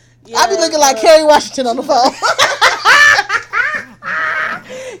 yeah, I be looking like Kerry Washington on the phone.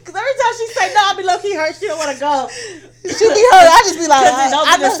 Because every time she say no, I be low-key hurt. She don't want to go. She be her. I just be like, it don't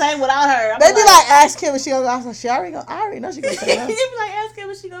be the same without her. They be like, ask Kim if she gonna go. I was like, I already know she gonna say no. You be like, ask Kim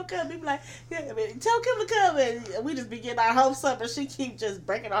if she gonna come. You be like, yeah, tell Kim to come, and we just be getting our hopes up, and she keep just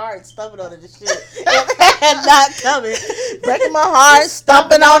breaking her heart, and stumping on it and shit, and not coming, breaking my heart,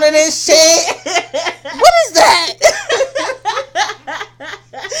 stomping on it and shit. What is that?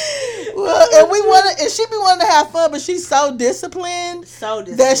 Well, and she be wanting to have fun, but she's so disciplined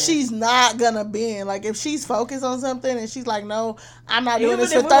that she's not gonna bend. Like if she's focused on something and she's like, no, I'm not doing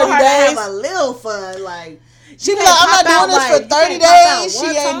this for 30 days. Have a little fun, like she be like, I'm not doing this for 30 days. She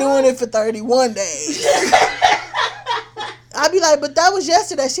ain't doing it for 31 days. I'd be like, but that was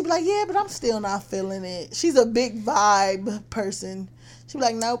yesterday. She'd be like, yeah, but I'm still not feeling it. She's a big vibe person. She'd be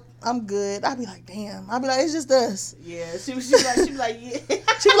like, nope, I'm good. I'd be like, damn. I'd be like, it's just us. Yeah, she'd be like, yeah.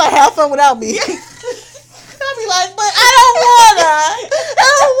 She'd be like, have fun without me. I'd be like, but I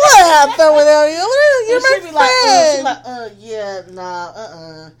don't wanna have fun without you. You're my friend. She'd be like, yeah,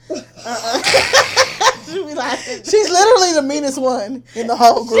 nah, She'd be like, she's literally the meanest one in the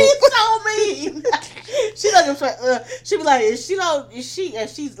whole group. She's so mean. She'd be like, and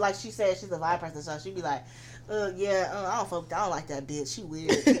she's like, she said she's a vibe person, so she'd be like, I don't like that bitch. She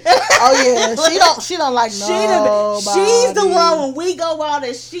weird. Oh yeah, she don't like nobody. She's the one when we go out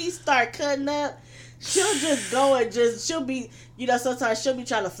and she start cutting up. She'll just go and she'll be, sometimes she'll be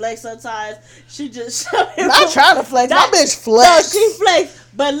trying to flex. Sometimes not trying to flex. My bitch flex. No, she flex.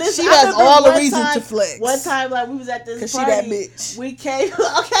 But listen, she has all the reason to flex. One time, like we was at this party, she that bitch. We came.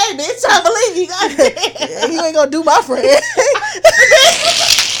 Okay, bitch, I believe you. Yeah, you ain't gonna do my friend.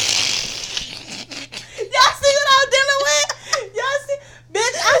 Y'all see what I'm dealing with? Y'all see?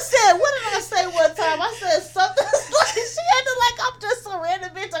 Bitch, I said, what did I say one time? I said something like, she acted like I'm just some random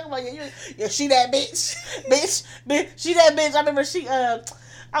bitch. Talking about, yeah, she that bitch. Bitch, she that bitch. I remember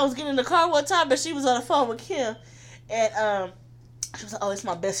I was getting in the car one time, but she was on the phone with Kim. And, she was like, oh, it's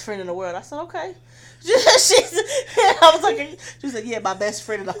my best friend in the world. I said, okay. I was like, she said, yeah, my best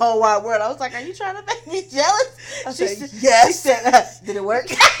friend in the whole wide world. I was like, are you trying to make me jealous? I said, yes. She said, did it work?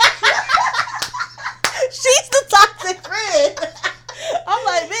 She's the toxic friend. I'm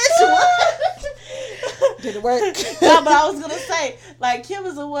like, bitch, what? Did it work? No, but I was gonna say, like, Kim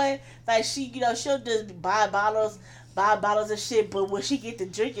is the one, like, she'll just buy bottles of shit, but when she get to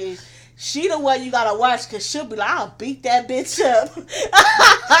drinking, she the one you gotta watch, cause she'll be like, I'll beat that bitch up.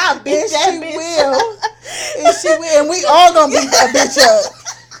 I'll beat that bitch up. And she will. And we all gonna beat that bitch up.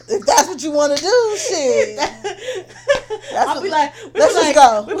 If that's what you want to do, shit. I'll be like, let's just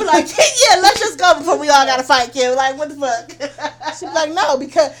go. We be like, yeah, let's just go before we all gotta fight, Kim. Like, what the fuck? She be like, no,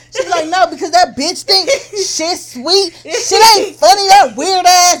 because that bitch think shit sweet. Shit ain't funny. That weird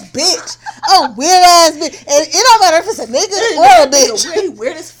ass bitch. Oh, weird ass bitch. And it don't matter if it's a nigga or a bitch.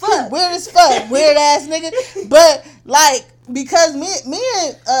 Weird as fuck. Weird as fuck. Weird ass nigga. But like, because me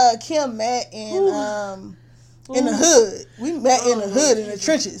and Kim met in the hood. We met in the hood, in the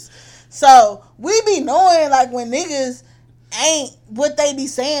trenches. So, we be knowing, like, when niggas ain't what they be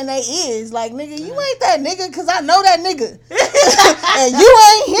saying they is. Like, nigga, you ain't that nigga, because I know that nigga. And you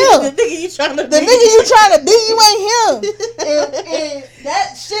ain't him. The nigga you trying to be. The nigga you trying to be, you ain't him. And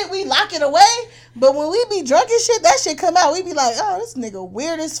that shit, we lock it away. But when we be drunk and shit, that shit come out. We be like, oh, this nigga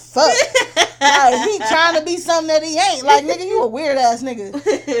weird as fuck. Like, he trying to be something that he ain't. Like, nigga, you a weird ass nigga.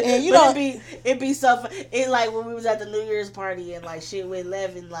 And you don't. It be so. It like when we was at the New Year's party and like shit with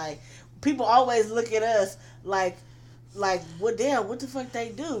Levin, like people always look at us like what the fuck they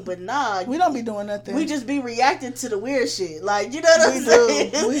do? But nah, we don't be doing nothing. We just be reacting to the weird shit. Like, you know what I'm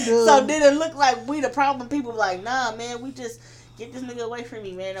saying? We do. So then it look like we the problem. People like, nah, man, we just. Get this nigga away from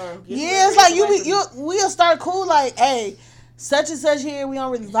me, man. Or it's like we'll start cool. Like, hey, such and such here, we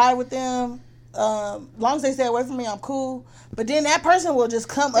don't really vibe with them. Long as they stay away from me, I'm cool. But then that person will just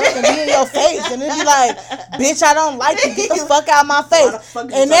come up and be in your face, and then be like, "Bitch, I don't like you. Get the fuck out of my face."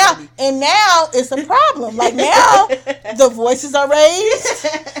 And now it's a problem. Like now, the voices are raised,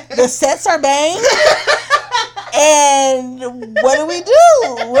 the sets are banged. And what do we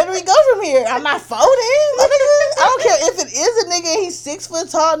do? Where do we go from here? I'm not folding, my nigga. I don't care if it is a nigga and he's 6 foot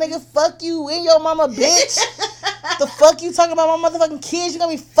tall, nigga. Fuck you and your mama, bitch. The fuck you talking about my motherfucking kids? You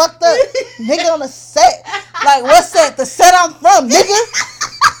gonna be fucked up, nigga, on the set. Like, what set? The set I'm from,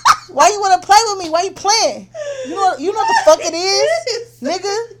 nigga. Why you wanna play with me? Why you playing? You know what the fuck it is,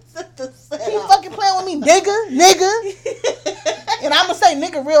 nigga. You fucking playing with me, nigga. And I'm gonna say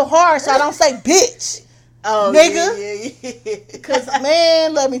nigga real hard so I don't say bitch. Oh, nigga. Yeah. Cause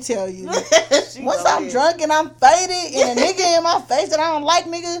man, let me tell you, once I'm drunk and I'm faded and a nigga in my face that I don't like,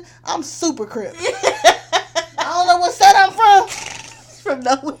 nigga, I'm super crip. I don't know what set I'm from.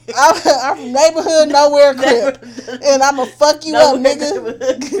 from nowhere. I'm from neighborhood nowhere crib. And I'ma fuck you up,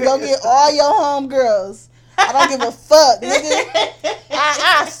 nigga. Go get all your homegirls. I don't give a fuck, nigga.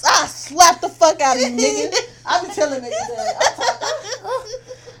 I slap the fuck out of you, nigga. I be telling niggas that.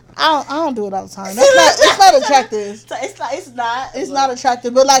 I don't do it all the time. It's not attractive. It's not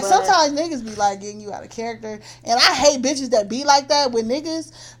attractive. But like sometimes niggas be like getting you out of character. And I hate bitches that be like that with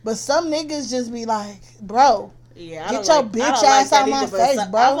niggas. But some niggas just be like, bro. Yeah, get your bitch ass out my face,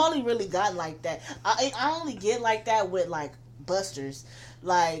 bro. I've only really gotten like that. I only get like that with like busters.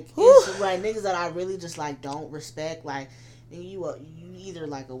 Like it's like niggas that I really just like don't respect. Like you either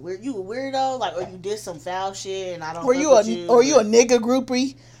like you a weirdo, like, or you did some foul shit and I don't. Or you a nigga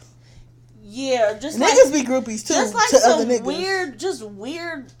groupie. Yeah, just niggas be groupies too. Just like to some other niggas.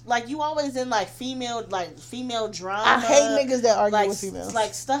 weird. Like you always in like female drama. I hate niggas that argue with females.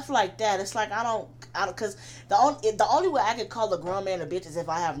 Like stuff like that. It's like I don't, because the only way I could call a grown man a bitch is if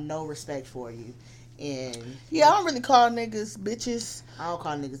I have no respect for you. And yeah, I don't really call niggas bitches. I don't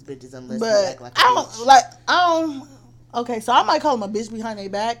call niggas bitches unless they act like a bitch. I don't. Okay, so I might call them a bitch behind their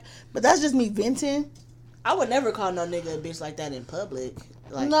back, but that's just me venting. I would never call no nigga a bitch like that in public.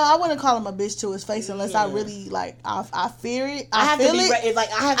 Like, no, I wouldn't call him a bitch to his face unless I really like. I fear it. I have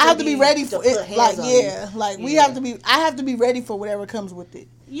to be ready for it. Like we have to be. I have to be ready for whatever comes with it.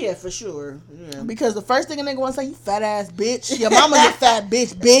 Yeah, for sure. Yeah. Because the first thing a nigga want to say, you fat ass bitch. Your mama's a fat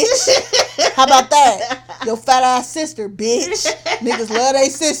bitch. How about that? Your fat ass sister, bitch. Niggas love their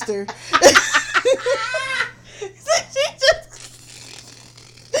sister.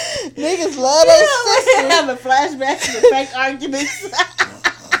 Niggas love their sister. Having flashbacks to the fake arguments.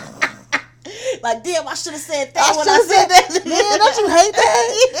 Like, damn, I should have said that when I said that. Man, don't you hate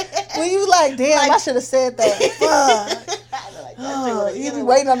that? When you like, damn, I should have said that. Fuck. You be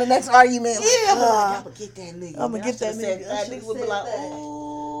waiting on the next argument. Yeah, I'm gonna get that nigga. I'm gonna get that nigga. That nigga would be like,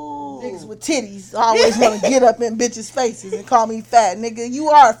 ooh. Niggas with titties always want to get up in bitches' faces and call me fat. Nigga, you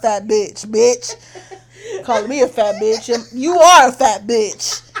are a fat bitch. Calling me a fat bitch. You are a fat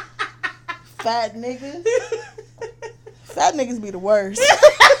bitch. Fat nigga. Fat niggas be the worst.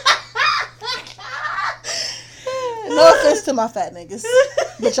 No offense to my fat niggas,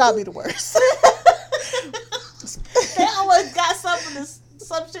 but y'all be the worst. They always got some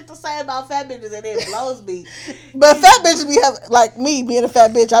shit to say about fat bitches and it blows me. But fat bitches be having, like me being a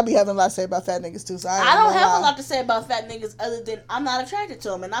fat bitch, I be having a lot to say about fat niggas too. So I don't have a lot to say about fat niggas other than I'm not attracted to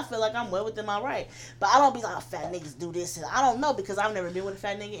them and I feel like I'm well within my right. But I don't be like, oh, fat niggas do this. And I don't know because I've never been with a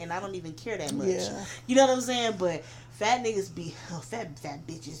fat nigga and I don't even care that much. Yeah. You know what I'm saying? But fat niggas be, fat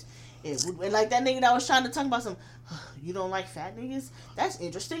bitches. And like that nigga that was trying to talk about some, you don't like fat niggas? That's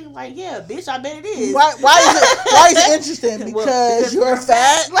interesting. Like, yeah, bitch, I bet it is. Why is it interesting? Because you're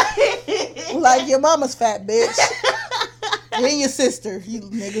fat? Like your mama's fat, bitch. And your sister. You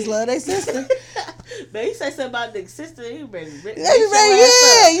niggas love their sister. Man, you say something about nigga sister, you ready?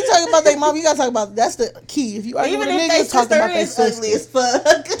 Yeah, you talking about their mom. You gotta talk about, that's the key. If you argue with a nigga, talk about their sister. As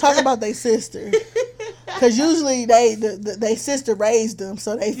fuck. Talk about their sister. Because usually they sister raised them,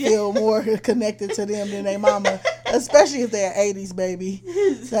 so they feel more connected to them than their mama. Especially if they're 80s, baby.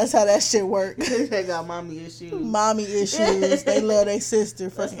 That's how that shit work. They got mommy issues. They love their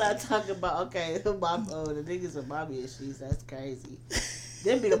sister. Let's not talk about, the niggas with mommy issues. That's crazy.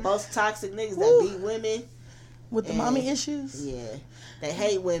 Them be the most toxic niggas that beat women. With the mommy issues? Yeah. They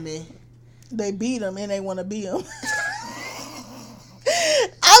hate women. They beat them and they want to be them.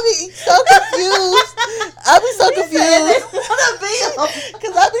 I be so confused.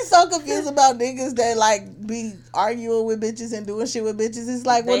 Because I be so confused about niggas that like be arguing with bitches and doing shit with bitches. It's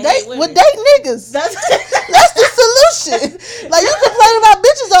like, they date niggas. That's the solution. Like, you complain about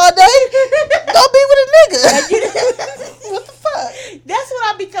bitches all day, don't be with a nigga. What the fuck? That's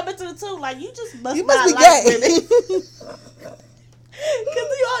what I be coming to too. Like, you must be like gay. Women.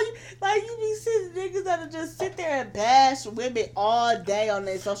 Cause you be seeing niggas that'll just sit there and bash women all day on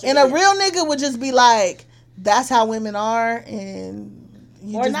their social media. And a real nigga would just be like, that's how women are, and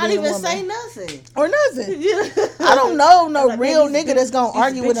you or just not even say nothing. Or nothing. I don't know no real nigga that's gonna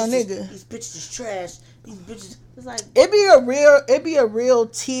argue with no nigga. These bitches is trash. These bitches, it's like it'd be a real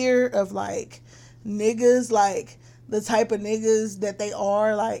tier of like niggas, like the type of niggas that they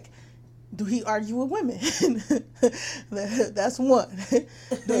are, like, do he argue with women? That's one.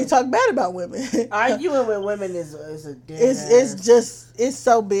 Do he talk bad about women? Arguing with women is a it's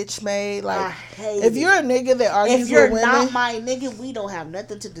so bitch made. Like, I hate if you're a nigga that argues with women, if you're not my nigga, we don't have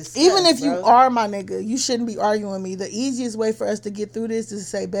nothing to discuss. Even if you are my nigga, you shouldn't be arguing with me. The easiest way for us to get through this is to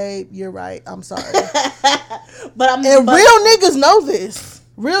say, babe, you're right. I'm sorry. Real niggas know this.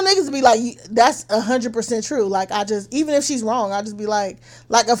 Real niggas be like, that's 100% true. Like, I just, even if she's wrong, I just be like,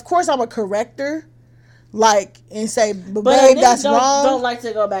 of course I'm a corrector. Like, and say, but babe, that's wrong. Don't like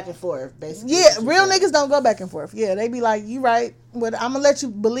to go back and forth, basically. Yeah, real niggas don't go back and forth. Yeah, they be like, you right, but I'm gonna let you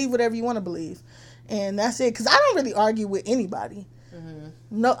believe whatever you want to believe, and that's it. Cause I don't really argue with anybody. Mm-hmm.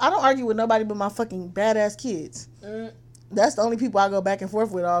 No, I don't argue with nobody but my fucking badass kids. Mm. That's the only people I go back and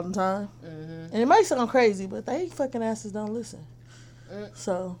forth with all the time. Mm-hmm. And it might sound crazy, but they fucking asses don't listen. Mm.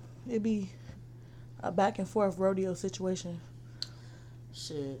 So it be a back and forth rodeo situation.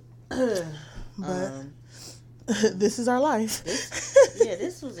 Shit. But this is our life.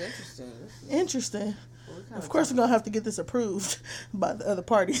 This was interesting. Interesting. Of course, we're going to have to get this approved by the other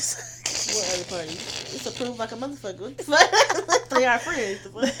parties. What other parties? It's approved like a motherfucker. They are friends.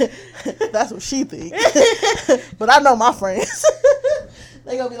 That's what she thinks. But I know my friends.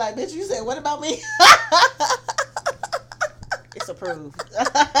 They going to be like, bitch, you said what about me? It's approved.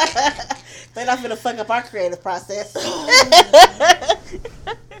 They not finna fuck up our creative process.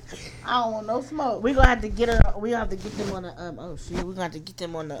 I don't want no smoke. We gonna have to get her. We have to get them on the we're gonna have to get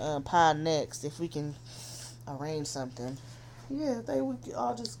them on the pod next if we can arrange something. Yeah, we could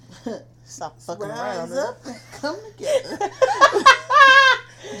all just stop fucking rise around. Up and come together.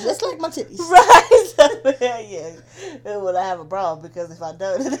 Just like my titties. Rise up. Yeah. Well, I have a problem because if I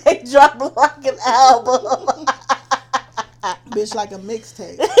don't, they drop like an album. Bitch, like a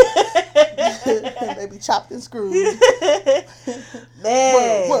mixtape. They be chopped and screwed.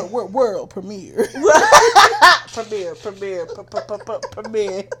 Man. World premiere. Premiere.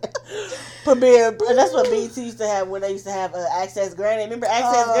 That's what BT used to have when they used to have Access Granny. Remember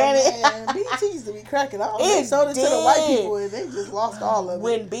Access Granny? Man, BT used to be cracking out. They sold it to the white people and they just lost all of it.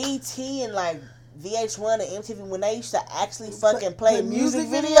 When BT and like VH1 and MTV, when they used to actually fucking play music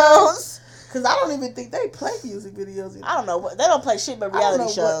videos. Because I don't even think they play music videos anymore. I don't know. They don't play shit but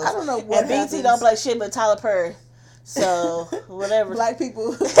reality shows. I don't know what And BT don't play shit but Tyler Perry. So, whatever. Black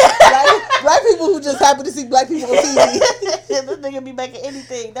people. black people who just happen to see black people on TV. This nigga be making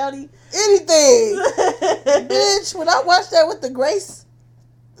anything, don't he? Anything. Bitch, when I watched that with the Grace.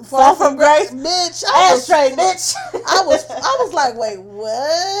 Fall from Grace? Bitch. Bitch. I was like, wait,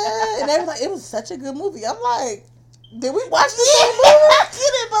 what? And they was like, it was such a good movie. I'm like, did we watch this movie? I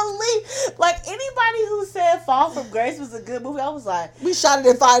couldn't believe. Like, anybody who said Fall from Grace was a good movie, I was like... We shot it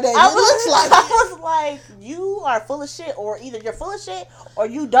in 5 days. I was like, you are full of shit, or either you're full of shit, or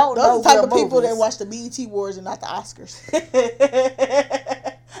you don't know those are the type of movies. people that watch the BET Awards and not the Oscars.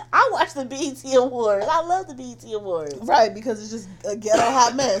 I watch the BET Awards. I love the BET Awards. Right, because it's just a ghetto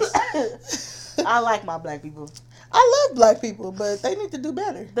hot mess. I like my black people. I love black people, but they need to do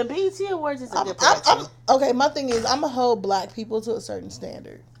better. The BET Awards is a good production. Okay, my thing is, I'm going to hold black people to a certain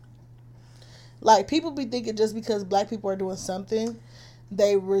standard. Like, people be thinking just because black people are doing something,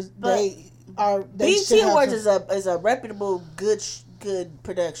 they BET Awards is a reputable, good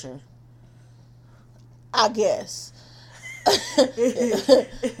production. I guess.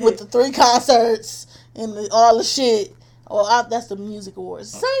 With the 3 concerts and all the shit. That's the music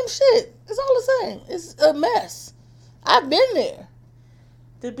awards. Same shit. It's all the same. It's a mess. I've been there.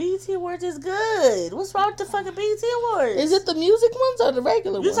 The BET Awards is good. What's wrong with the fucking BET Awards? Is it the music ones or the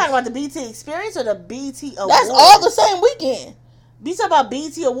regular ones? You talking about the BET Experience or the BET Awards? That's all the same weekend. You talking about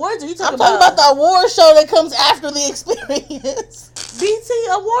BET Awards or you talking I'm talking about the award show that comes after the experience. BET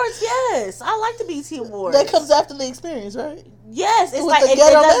Awards, yes. I like the BET Awards. That comes after the experience, right? Yes, it's With like the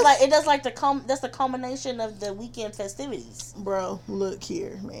it does like that's the culmination of the weekend festivities. Bro, look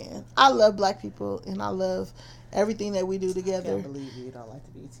here, man. I love black people and I love everything that we do together. I can't believe you don't like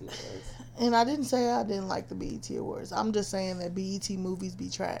the BET Awards. And I didn't say I didn't like the BET Awards. I'm just saying that BET movies be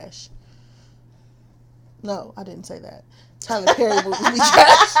trash. No, I didn't say that. Tyler Perry movies be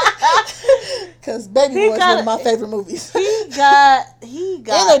trash. Because Baby Boy is one of my favorite movies. He got. And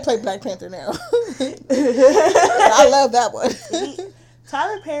they play Black Panther now. I love that one.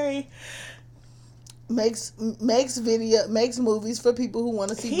 Tyler Perry makes movies for people who want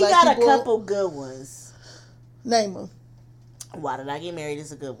to see black people. He got a couple good ones. Name them. Why Did I Get Married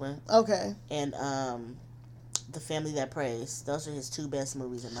is a good one. Okay. And The Family That Prays. Those are his 2 best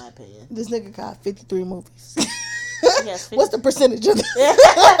movies in my opinion. This nigga got 53 movies. Yes, what's the percentage of this?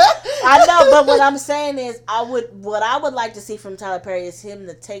 I know, but what I'm saying is, what I would like to see from Tyler Perry is him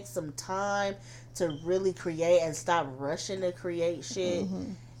to take some time to really create and stop rushing to create shit.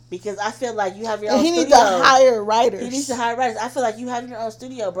 Mm-hmm. Because I feel like you have your own studio. He needs to hire writers. He needs to hire writers. I feel like you have your own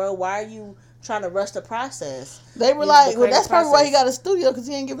studio, bro. Why are you trying to rush the process. They were like, well, that's probably why he got a studio, because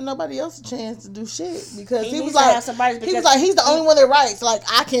he ain't giving nobody else a chance to do shit. Because he was like, he's the only one that writes. Like,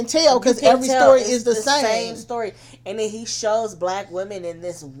 I can tell, because every story is the same story. And then he shows black women in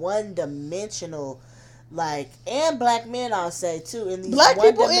this one-dimensional, like, and black men, I'll say, too. In these black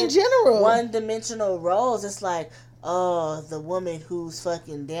people in general. One-dimensional roles. It's like, oh, the woman who's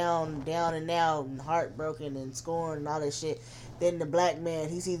fucking down and out and heartbroken and scorned and all that shit. Then the black man,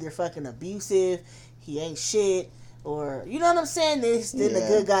 he's either fucking abusive, he ain't shit, or, you know what I'm saying? Then the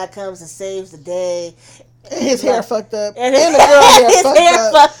good guy comes and saves the day. And his hair fucked up. And the girl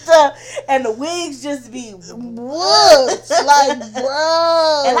hair fucked up. And the wigs just be whooped. Like,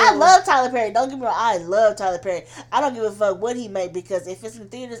 bro. And I love Tyler Perry. Don't get me wrong. I love Tyler Perry. I don't give a fuck what he make, because if it's in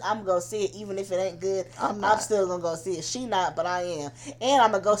theaters, I'm going to see it. Even if it ain't good, I'm still going to go see it. She not, but I am. And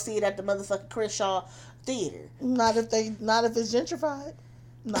I'm going to go see it at the motherfucking Crenshaw Theater. Not if it's gentrified.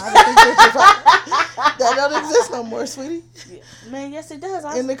 Not if it's gentrified. That don't exist no more, sweetie. Man, yes it does.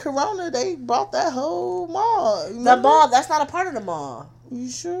 In the Corona, they bought that whole mall. The mall, that's not a part of the mall. You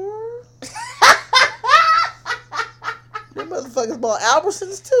sure? Them motherfuckers bought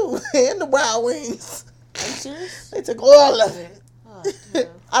Albertsons too, and the Wild Wings. Are you serious? They took all of it. Oh,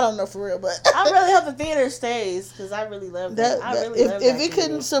 I don't know for real, but I really hope the theater stays, because I really love that. If it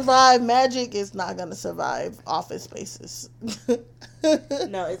couldn't survive Magic, it's not gonna survive Office Spaces.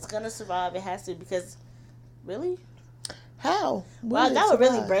 No, it's gonna survive. It has to, because really, how? Well, that would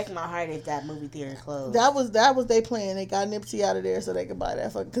really break my heart if that movie theater closed. That was they playing. They got Nipsey out of there so they could buy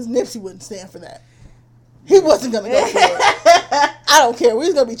that fucking, because Nipsey wouldn't stand for that. He wasn't gonna go for it. I don't care. We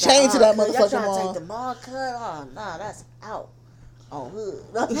was gonna be chained to that motherfucking mall. Y'all trying to take the mall cut? Oh no, that's out. On hood.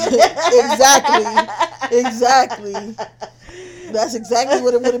 Exactly. That's exactly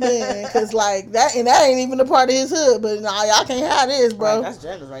what it would have been. Cause like that, and that ain't even a part of his hood. But nah, y'all can't have this, bro. Right, that's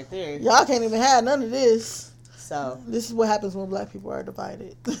Jungles right there. Y'all can't even have none of this. So this is what happens when black people are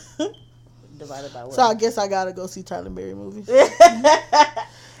divided. Divided by what? So I guess I gotta go see Tyler Perry movies.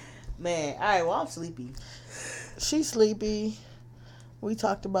 Man, all right. Well, I'm sleepy. She's sleepy. We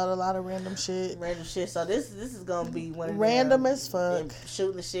talked about a lot of random shit. So this is gonna be one of random as fuck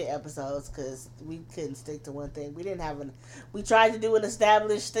shooting the shit episodes, because we couldn't stick to one thing. We didn't have we tried to do an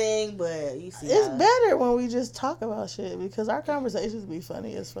established thing, but you see, it's better when we just talk about shit, because our conversations be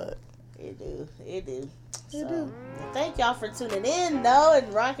funny as fuck. It do. It do. Thank y'all for tuning in, though,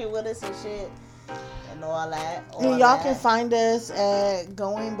 and rocking with us and shit. And all that. And y'all can find us at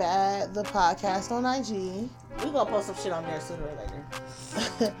Going Bad the Podcast on IG. We're gonna post some shit on there sooner or later.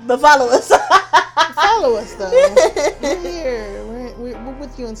 But follow us. Follow us though. We're here. We're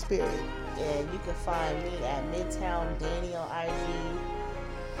with you in spirit. And you can find me at Midtown Danny on IG.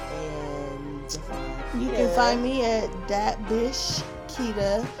 And you can find me at Datbish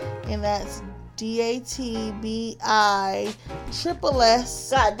Kita, and that's DATBI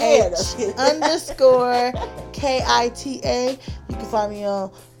SSS _ KITA. You can find me on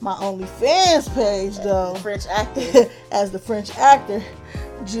my OnlyFans page though. French actor. As the French actor,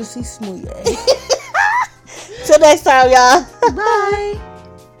 Juicy Smouye. Till next time, y'all. Bye.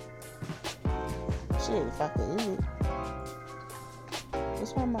 Shit, if I could eat it.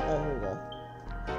 What's wrong with my... Oh, here we go.